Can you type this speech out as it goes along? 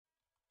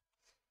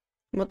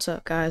What's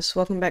up guys,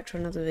 welcome back to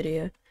another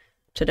video.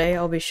 Today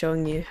I'll be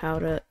showing you how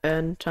to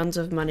earn tons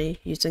of money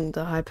using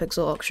the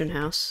Hypixel auction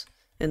house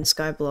in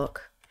Skyblock.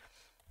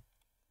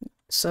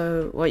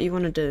 So what you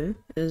want to do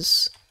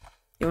is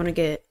you want to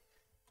get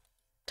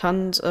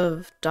tons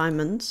of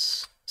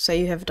diamonds. Say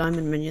you have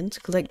diamond minions,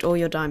 collect all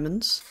your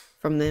diamonds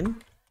from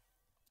them.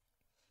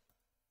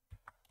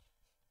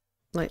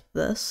 Like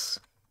this.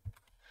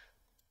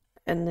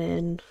 And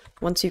then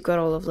once you've got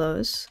all of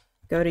those,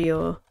 go to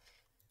your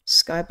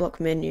Skyblock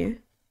menu,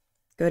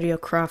 go to your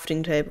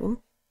crafting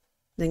table,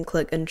 then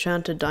click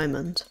enchanted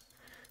diamond,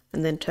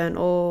 and then turn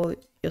all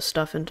your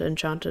stuff into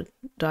enchanted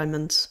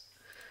diamonds.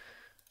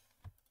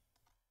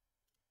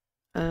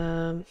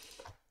 And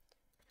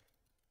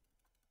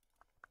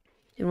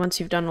once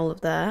you've done all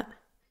of that,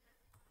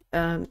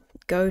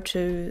 go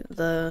to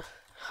the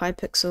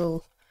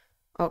Hypixel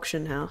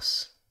auction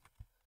house,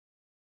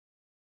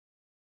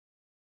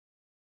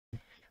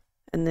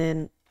 and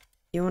then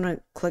you want to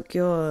click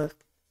your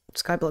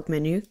Skyblock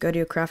menu, go to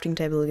your crafting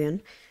table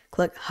again,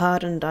 click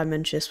hardened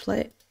diamond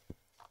chestplate,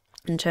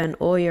 and turn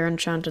all your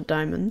enchanted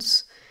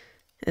diamonds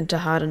into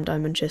hardened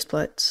diamond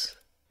chestplates.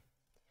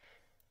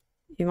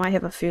 You might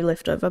have a few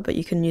left over, but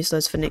you can use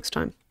those for next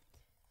time.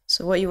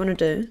 So what you want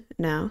to do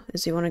now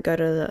is you want to go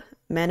to the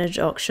manage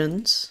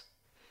auctions,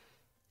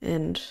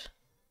 and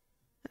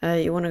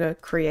you want to go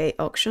create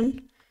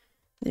auction.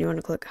 Then you want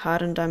to click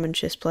hardened diamond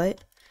chestplate,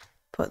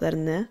 put that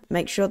in there.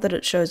 Make sure that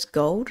it shows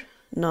gold,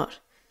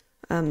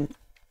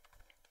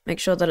 make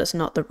sure that it's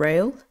not the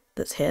rail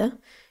that's here.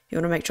 You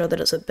want to make sure that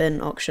it's a bin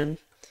auction.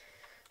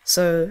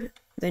 So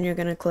then you're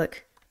going to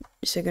click,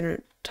 so you're going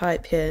to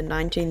type here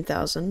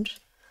 19,000,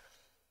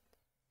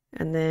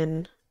 and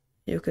then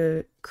you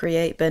go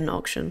create bin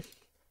auction.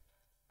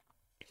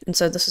 And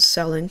so this is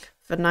selling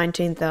for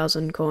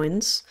 19,000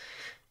 coins,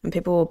 and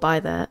people will buy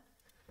that,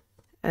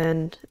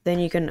 and then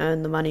you can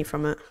earn the money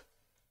from it.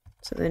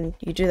 So then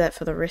you do that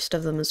for the rest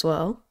of them as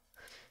well.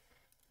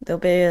 There'll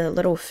be a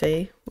little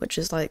fee, which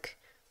is like,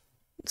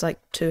 it's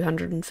like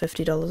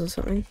 $250 or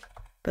something,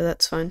 but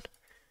that's fine.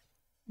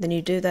 Then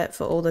you do that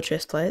for all the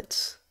chest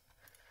plates.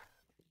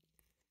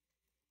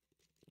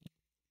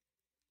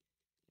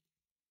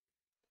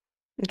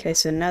 Okay,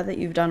 so now that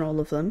you've done all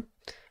of them,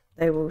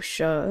 they will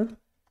show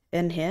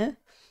in here.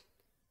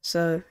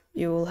 So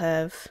you will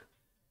have,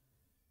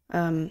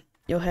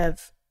 you'll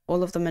have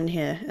all of them in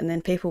here, and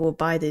then people will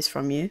buy these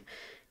from you,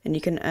 and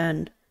you can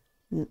earn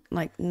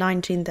like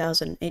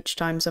 19,000 each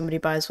time somebody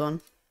buys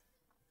one.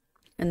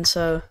 And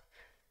so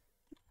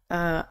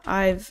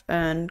I've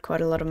earned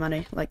quite a lot of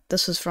money. Like,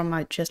 this is from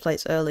my chest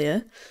plates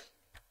earlier,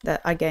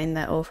 that I gained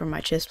that all from my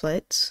chest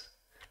plates.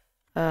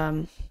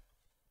 And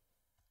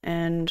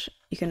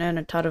you can earn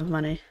a ton of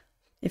money.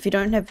 If you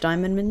don't have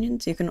diamond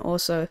minions, you can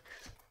also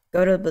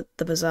go to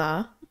the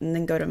bazaar, and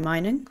then go to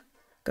mining,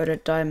 go to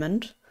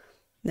diamond,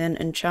 then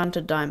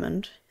enchanted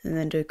diamond, and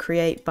then do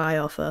create buy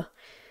offer,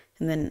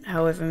 and then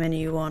however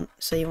many you want.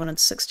 So you wanted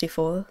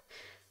 64,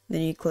 then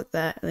you click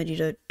that, and then you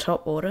do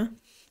top order,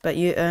 but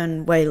you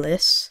earn way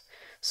less,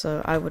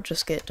 so I would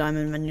just get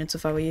diamond minions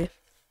if I were you.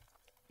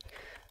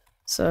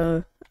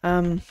 So,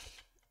 yeah,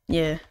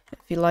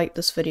 if you like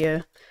this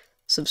video,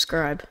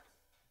 subscribe.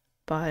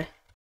 Bye.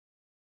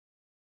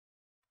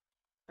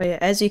 But yeah,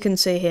 as you can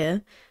see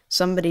here,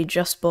 somebody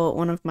just bought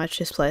one of my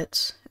chest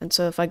plates, and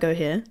so if I go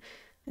here,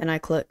 and I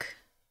click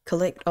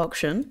collect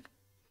auction,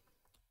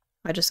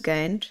 I just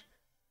gained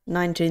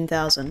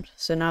 19,000,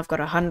 so now I've got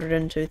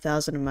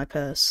 102,000 in my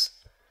purse.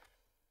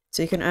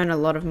 So you can earn a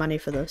lot of money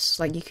for this.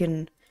 Like, you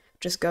can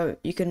just go,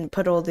 you can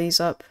put all these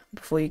up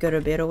before you go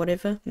to bed or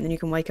whatever, and then you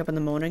can wake up in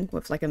the morning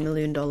with like $1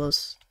 million.